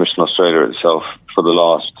worked in Mission Australia itself for the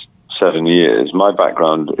last 7 years. My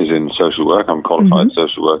background is in social work. I'm a qualified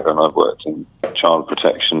social worker, and I've worked in child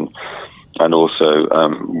protection and also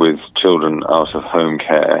with children out of home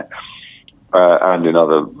care and in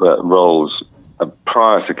other roles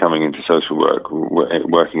prior to coming into social work,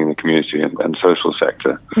 working in the community and social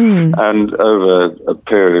sector. And over a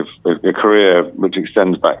period of a career which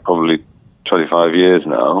extends back probably 25 years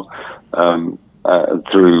now,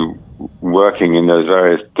 through working in those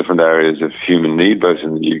various different areas of human need, both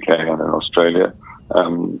in the UK and in Australia,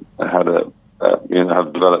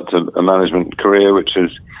 have developed a management career which has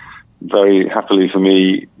very happily for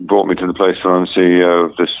me brought me to the place where I'm CEO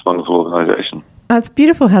of this wonderful organisation. It's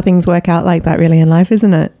beautiful how things work out like that really in life,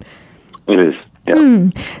 isn't it? It is. Yeah.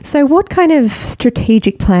 So what kind of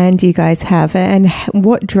strategic plan do you guys have, and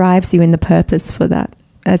what drives you in the purpose for that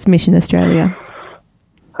as Mission Australia?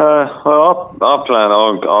 Well, our plan,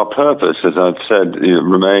 our purpose, as I've said,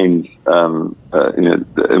 remains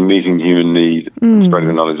meeting human need, spreading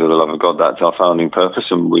the knowledge of the love of God. That's our founding purpose,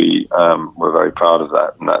 and we're very proud of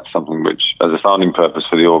that. And that's something which, as a founding purpose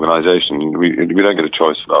for the organisation, we don't get a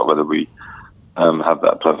choice about whether we have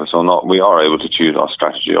that purpose or not. We are able to choose our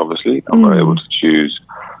strategy, obviously, and we're able to choose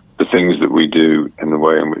the things that we do in the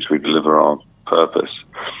way in which we deliver our purpose.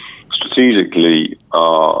 Strategically,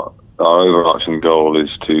 our overarching goal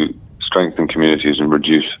is to strengthen communities and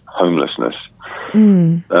reduce homelessness.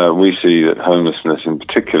 We see that homelessness in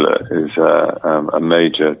particular is a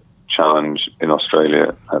major challenge in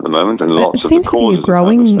Australia at the moment, and lots of the causes. It seems to be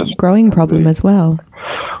a growing problem as well.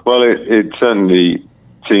 Well, it certainly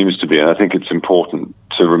seems to be, and I think it's important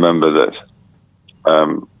to remember that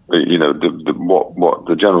what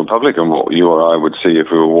the general public and what you or I would see if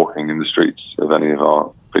we were walking in the streets of any of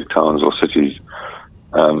our big towns or cities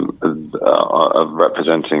are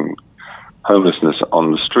representing homelessness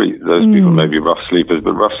on the street. Those people may be rough sleepers,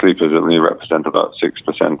 but rough sleepers only represent about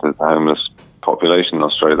 6% of the homeless population in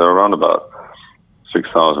Australia. There are around about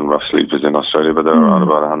 6,000 rough sleepers in Australia, but there are around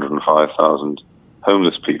about 105,000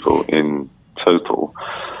 homeless people in total.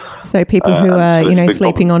 So people who are,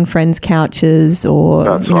 sleeping on friends' couches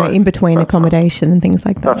or, in between accommodation and things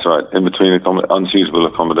like that. That's right. In between unsuitable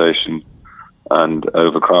accommodation and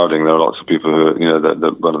overcrowding, there are lots of people who,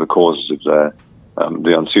 one of the causes of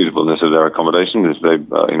the unsuitableness of their accommodation is they,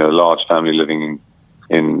 large family living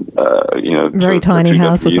in very tiny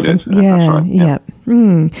house or something. Yeah.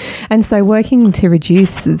 And so working to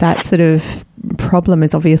reduce that sort of problem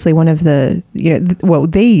is obviously one of the,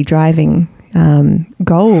 the driving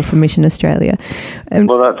goal for Mission Australia.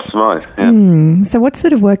 Well, that's right. Yeah. So what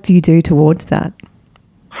sort of work do you do towards that?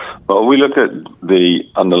 Well, we look at the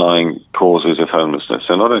underlying causes of homelessness.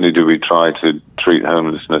 So not only do we try to treat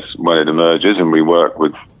homelessness when it emerges, and we work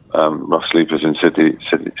with rough sleepers in cities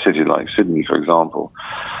like Sydney, for example,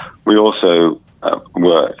 we also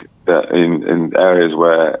work in areas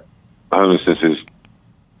where homelessness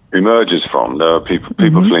emerges from. There are people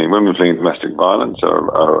fleeing, women fleeing domestic violence, are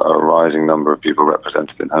a rising number of people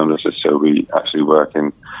represented in homelessness. So we actually work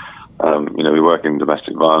in we work in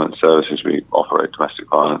domestic violence services. We operate domestic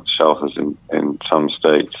violence shelters in some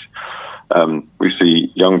states. We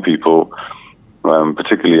see young people,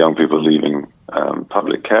 particularly young people leaving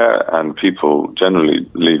public care, and people generally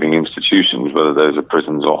leaving institutions, whether those are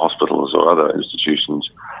prisons or hospitals or other institutions,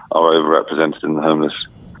 are overrepresented in the homeless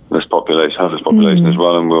population as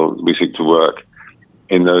well. And we seek to work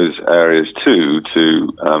in those areas too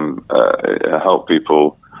to help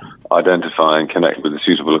people identify and connect with a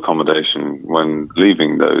suitable accommodation when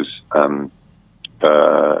leaving those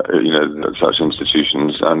such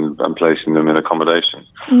institutions and placing them in accommodation.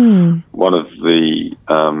 One of the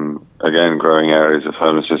again growing areas of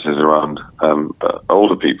homelessness is around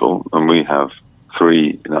older people, and we have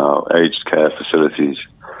 3 now aged care facilities,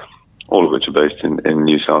 all of which are based in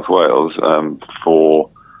New South Wales, for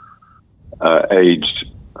aged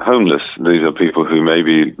homeless. These are people who may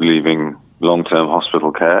be leaving long-term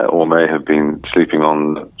hospital care or may have been sleeping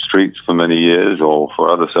on the streets for many years, or for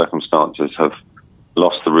other circumstances have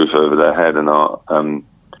lost the roof over their head and are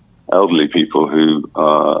elderly people who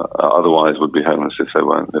otherwise would be homeless if they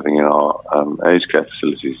weren't living in our aged care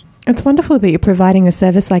facilities. It's wonderful that you're providing a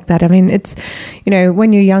service like that. I mean, it's,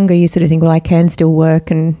 when you're younger, you sort of think, well, I can still work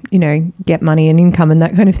and, get money and income and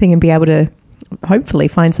that kind of thing and be able to hopefully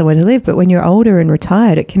find somewhere to live. But when you're older and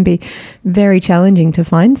retired, it can be very challenging to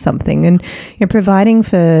find something. And you're providing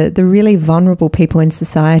for the really vulnerable people in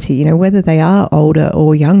society, whether they are older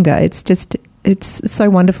or younger. It's so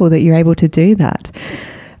wonderful that you're able to do that.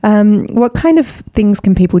 What kind of things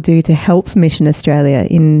can people do to help Mission Australia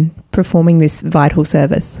in performing this vital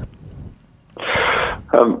service?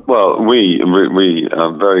 Well, we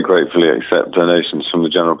very gratefully accept donations from the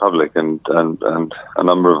general public, and a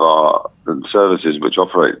number of our services which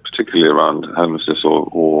operate particularly around homelessness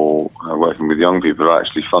or working with young people are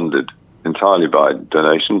actually funded entirely by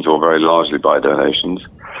donations or very largely by donations.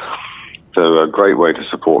 So a great way to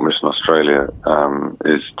support Mission Australia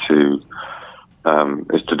is to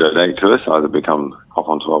donate to us, either hop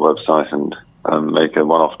onto our website and make a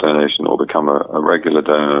one-off donation, or become a regular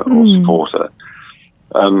donor or supporter.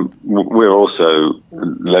 We're also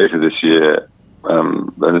later this year,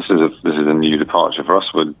 and this is a new departure for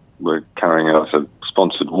us. We're carrying out a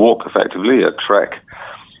sponsored walk, effectively a trek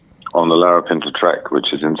on the Larapinta Trek,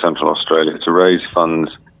 which is in Central Australia, to raise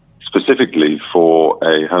funds specifically for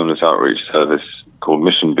a homeless outreach service called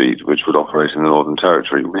Mission Beat, which would operate in the Northern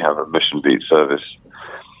Territory. We have a Mission Beat service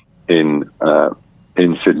in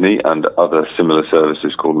Sydney, and other similar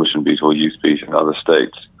services called Mission Beat or Youth Beat in other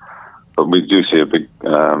states. But we do see a big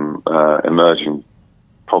emerging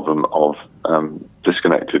problem of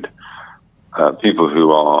disconnected people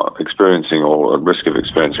who are experiencing or at risk of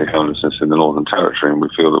experiencing homelessness in the Northern Territory, and we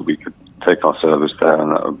feel that we could take our service there,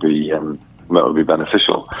 and that would be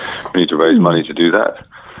beneficial. We need to raise money to do that.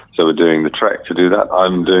 So we're doing the trek to do that.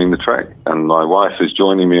 I'm doing the trek, and my wife is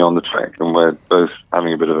joining me on the trek, and we're both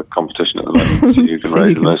having a bit of a competition at the moment to see who can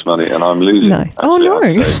raise the most money, and I'm losing. Nice. Actually, oh, no.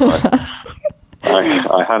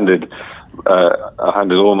 I handed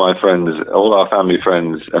all my friends, all our family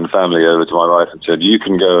friends and family over to my wife and said, you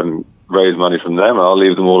can go and raise money from them, and I'll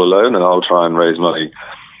leave them all alone, and I'll try and raise money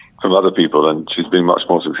from other people. And she's been much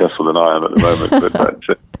more successful than I am at the moment.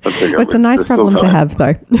 But it's a nice problem to have,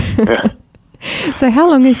 though. Yeah. So how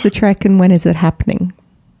long is the trek, and when is it happening?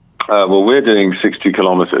 Well, we're doing 60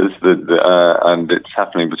 kilometres, and it's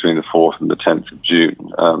happening between the 4th and the 10th of June.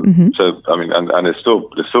 So, I mean, and it's still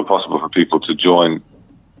possible for people to join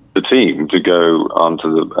the team, to go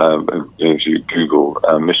onto the, if you Google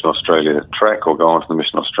Mission Australia Trek or go onto the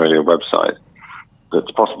Mission Australia website,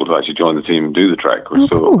 it's possible to actually join the team and do the trek.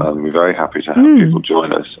 We're very happy to have people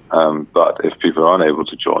join us. But if people are unable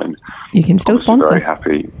to join, you can still sponsor. We're very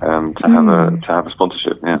happy to have a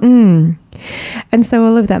sponsorship. Yeah. And so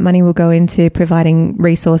all of that money will go into providing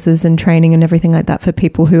resources and training and everything like that for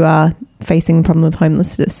people who are facing the problem of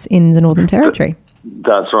homelessness in the Northern Territory.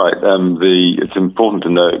 That's right. It's important to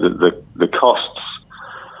note that the costs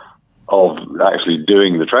of actually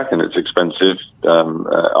doing the trek, and it's expensive,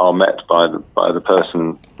 are met by the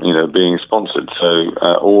person being sponsored. So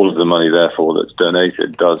all of the money, therefore, that's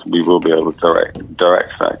donated we will be able to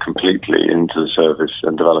direct that completely into the service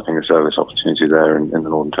and developing a service opportunity there in the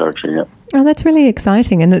Northern Territory. Yeah. Oh, that's really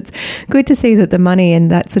exciting, and it's good to see that the money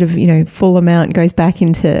and that sort of full amount goes back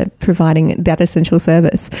into providing that essential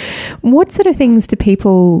service. What sort of things do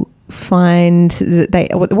people find that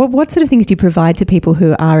what sort of things do you provide to people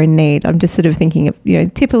who are in need? I'm just sort of thinking of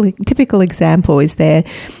typical example. Is there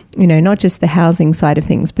not just the housing side of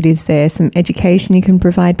things, but is there some education you can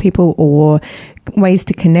provide people, or ways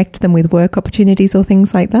to connect them with work opportunities or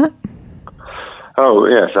things like that? Oh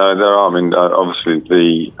yes, there are. I mean,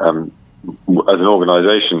 obviously as an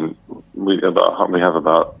organisation, we have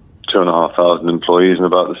about 2,500 employees and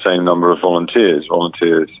about the same number of volunteers.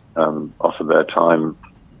 Volunteers offer their time,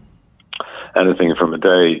 anything from a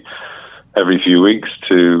day every few weeks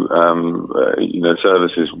to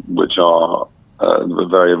services which are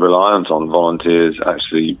very reliant on volunteers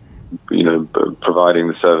actually providing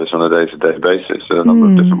the service on a day-to-day basis. There are a number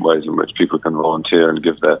of different ways in which people can volunteer and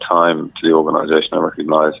give their time to the organisation. I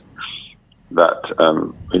recognise that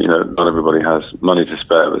not everybody has money to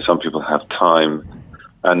spare, but some people have time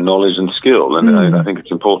and knowledge and skill, and I think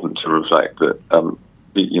it's important to reflect that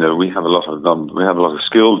we have a lot of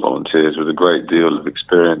skilled volunteers with a great deal of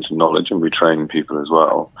experience and knowledge, and we train people as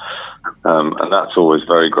well, and that's always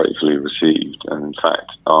very gratefully received. And in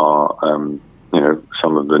fact,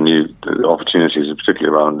 some of the new opportunities,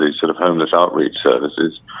 particularly around these sort of homeless outreach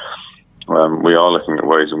services, we are looking at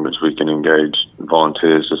ways in which we can engage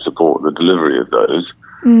volunteers to support the delivery of those.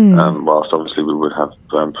 Whilst obviously we would have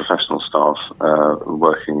professional staff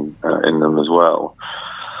working in them as well.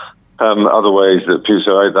 Other ways that people,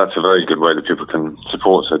 so that's a very good way that people can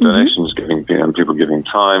support. So donations, people giving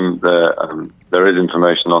time. There is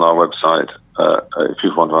information on our website if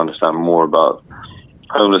people want to understand more about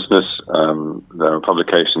homelessness. There are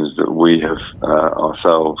publications that we have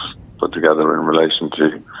ourselves put together in relation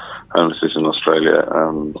to homelessness in Australia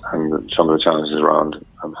and some of the challenges around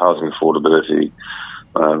housing affordability.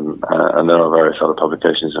 And there are various other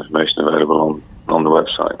publications and information available on the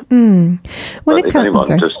website. When it comes,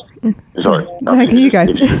 sorry. No, can you go?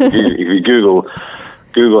 If you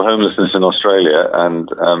Google homelessness in Australia, and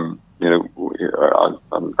I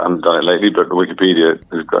haven't done it lately, but Wikipedia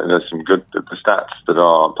there's some good. The stats that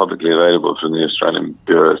are publicly available from the Australian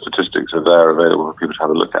Bureau of Statistics are there available for people to have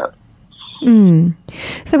a look at.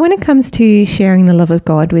 So when it comes to sharing the love of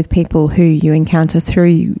God with people who you encounter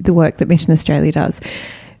through the work that Mission Australia does,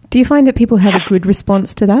 do you find that people have a good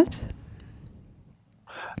response to that?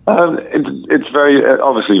 It's very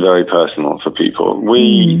obviously very personal for people.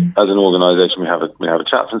 We, as an organisation, we have a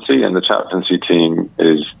chaplaincy, and the chaplaincy team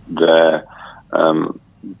is there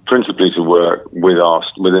principally to work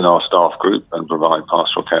within our staff group and provide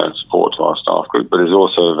pastoral care and support to our staff group, but is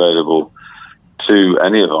also available to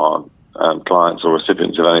any of our clients or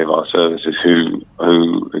recipients of any of our services who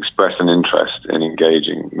express an interest in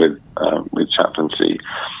engaging with chaplaincy.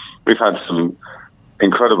 We've had some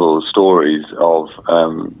incredible stories of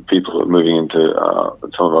people who are moving into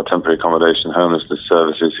some of our temporary accommodation homelessness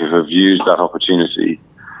services who have used that opportunity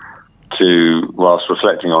to, whilst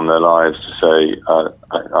reflecting on their lives, to say,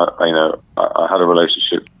 I had a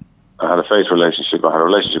relationship, I had a faith relationship, I had a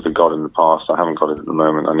relationship with God in the past, I haven't got it at the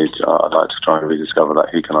moment, I'd like to try and rediscover that,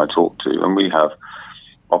 who can I talk to? And we have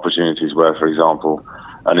opportunities where, for example,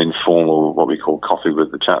 an informal, what we call coffee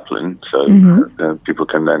with the chaplain, so people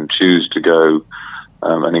can then choose to go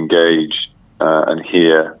and engage and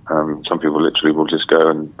hear. Some people literally will just go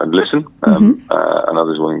and listen, and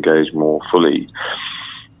others will engage more fully.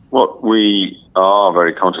 What we are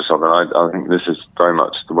very conscious of, and I think this is very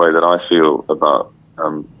much the way that I feel about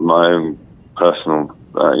my own personal,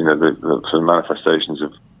 the sort of manifestations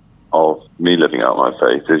of me living out my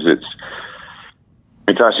faith, is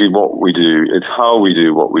it's actually what we do, it's how we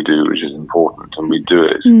do what we do, which is important, and we do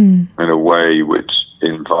it in a way which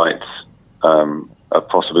invites a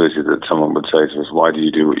possibility that someone would say to us, why do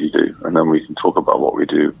you do what you do? And then we can talk about what we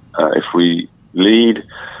do. If we lead,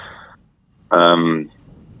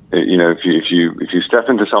 if you step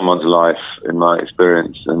into someone's life, in my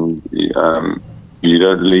experience, and you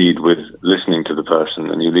don't lead with listening to the person,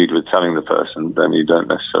 and you lead with telling the person, then you don't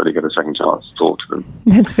necessarily get a second chance to talk to them.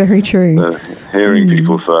 That's very true. Hearing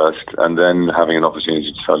people first, and then having an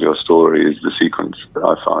opportunity to tell your story, is the sequence that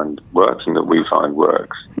I find works and that we find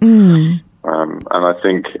works. And I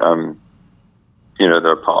think, there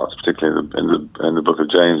are parts, particularly in the book of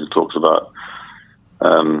James, that talks about,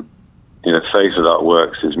 faith without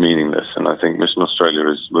works is meaningless. And I think Mission Australia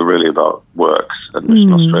we're really about works, and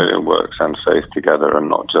Mission Australia works and faith together, and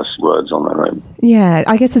not just words on their own. Yeah,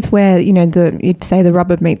 I guess it's where, you'd say the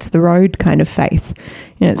rubber meets the road kind of faith.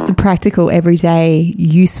 It's the practical, everyday,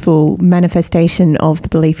 useful manifestation of the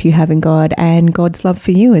belief you have in God and God's love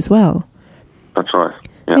for you as well. That's right.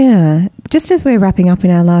 Yeah. Just as we're wrapping up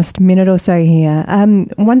in our last minute or so here,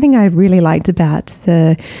 one thing I really liked about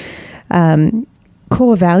the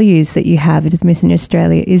core values that you have at Mission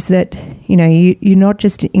Australia is that, you're not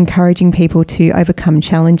just encouraging people to overcome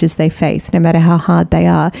challenges they face, no matter how hard they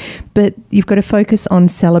are, but you've got to focus on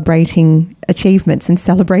celebrating achievements and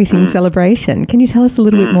celebrating celebration. Can you tell us a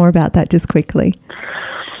little bit more about that just quickly?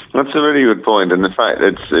 That's a really good point. And the fact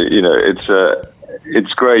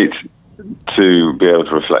it's great to be able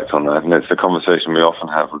to reflect on that, and it's a conversation we often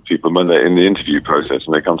have with people when they're in the interview process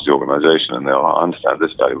and they come to the organisation and they'll understand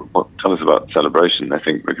this value. Tell us about celebration. They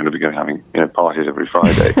think we're going to be having parties every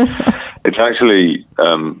Friday. It's actually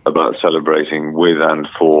about celebrating with and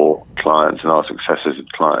for clients and our successes as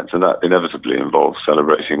clients, and that inevitably involves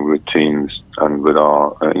celebrating with teams and with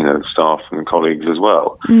our staff and colleagues as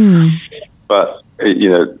well. But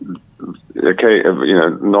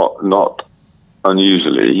not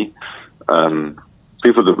unusually.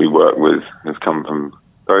 People that we work with have come from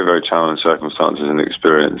very, very challenged circumstances and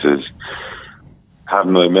experiences,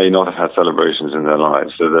 may not have had celebrations in their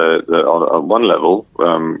lives. So on one level,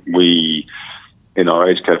 we, in our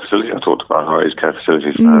aged care facility, I talked about our aged care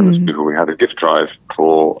facility for homeless people, we had a gift drive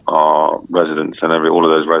for our residents, and all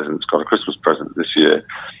of those residents got a Christmas present this year.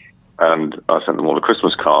 And I sent them all a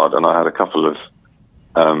Christmas card, and I had a couple of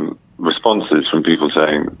responses from people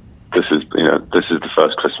saying, this is the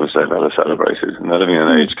first Christmas they've ever celebrated, and they're living in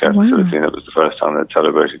an aged care facility, and it was the first time they'd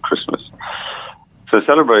celebrated Christmas. So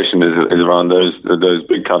celebration is around those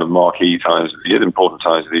big kind of marquee times of the year, important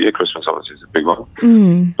times of the year. Christmas obviously is a big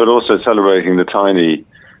one, but also celebrating the tiny,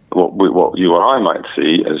 what you or I might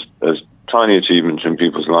see as tiny achievements in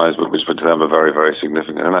people's lives, but which for them are very, very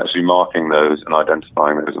significant, and actually marking those and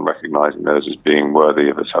identifying those and recognizing those as being worthy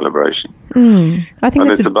of a celebration. I think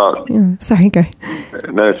it's about. Sorry, go.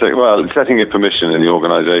 No, it's setting a permission in the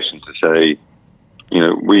organisation to say,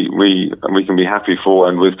 we can be happy for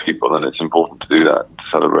and with people, and it's important to do that, to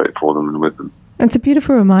celebrate for them and with them. It's a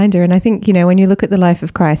beautiful reminder, and I think, when you look at the life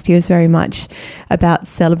of Christ, he was very much about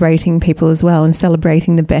celebrating people as well and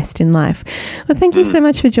celebrating the best in life. Well, thank you so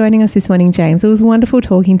much for joining us this morning, James. It was wonderful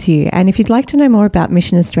talking to you. And if you'd like to know more about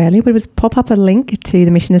Mission Australia, we'll just pop up a link to the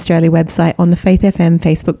Mission Australia website on the Faith FM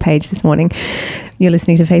Facebook page this morning. You're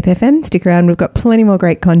listening to Faith FM. Stick around. We've got plenty more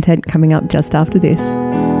great content coming up just after this.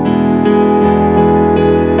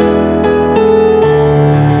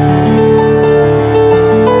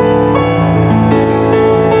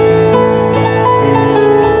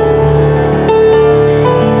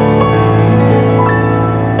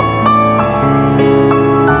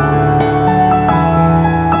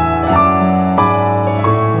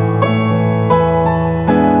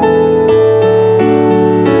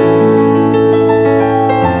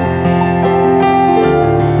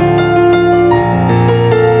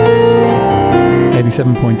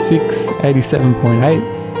 87.6,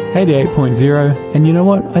 87.8, 88.0, and you know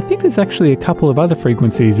what? I think there's actually a couple of other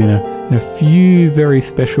frequencies in a few very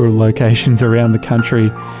special locations around the country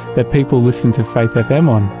that people listen to Faith FM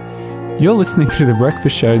on. You're listening to The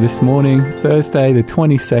Breakfast Show this morning, Thursday the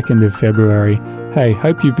 22nd of February. Hey,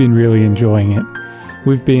 hope you've been really enjoying it.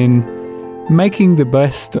 We've been making the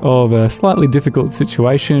best of a slightly difficult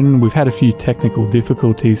situation. We've had a few technical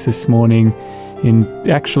difficulties this morning in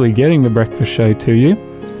actually getting the breakfast show to you,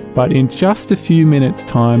 but in just a few minutes'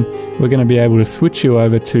 time, we're going to be able to switch you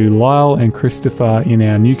over to Lyle and Christopher in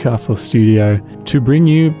our Newcastle studio to bring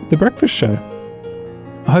you the breakfast show.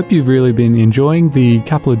 I hope you've really been enjoying the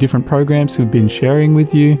couple of different programs we've been sharing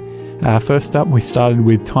with you. First up, we started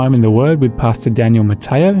with Time in the Word with Pastor Daniel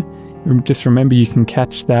Mateo. Just remember you can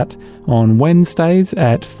catch that on Wednesdays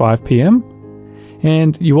at 5 p.m.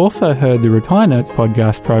 And you also heard the Retire Notes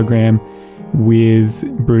podcast program with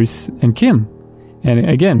Bruce and Kim. And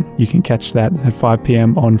again, you can catch that at 5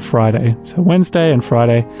 p.m. on Friday. So Wednesday and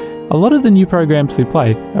Friday, a lot of the new programs we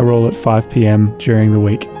play are all at 5 p.m. during the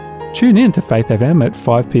week. Tune in to Faith FM at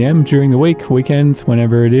 5 p.m. during the week, weekends,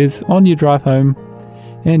 whenever it is, on your drive home.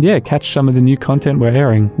 And yeah, catch some of the new content we're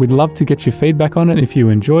airing. We'd love to get your feedback on it if you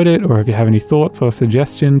enjoyed it or if you have any thoughts or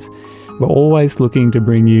suggestions. We're always looking to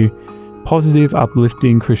bring you positive,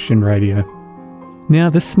 uplifting Christian radio. Now,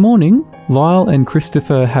 this morning, Lyle and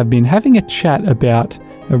Christopher have been having a chat about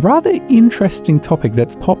a rather interesting topic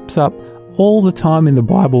that pops up all the time in the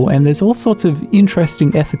Bible, and there's all sorts of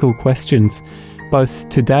interesting ethical questions, both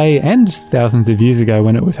today and thousands of years ago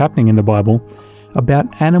when it was happening in the Bible,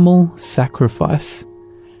 about animal sacrifice.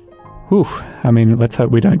 Whew, I mean, let's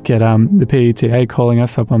hope we don't get the PETA calling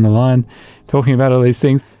us up on the line talking about all these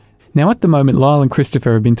things. Now, at the moment, Lyle and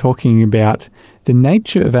Christopher have been talking about the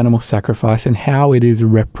nature of animal sacrifice and how it is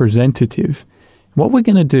representative. What we're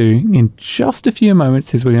going to do in just a few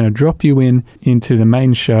moments is we're going to drop you into the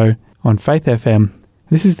main show on Faith FM.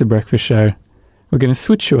 This is The Breakfast Show. We're going to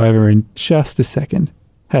switch you over in just a second.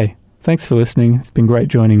 Hey, thanks for listening. It's been great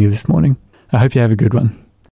joining you this morning. I hope you have a good one.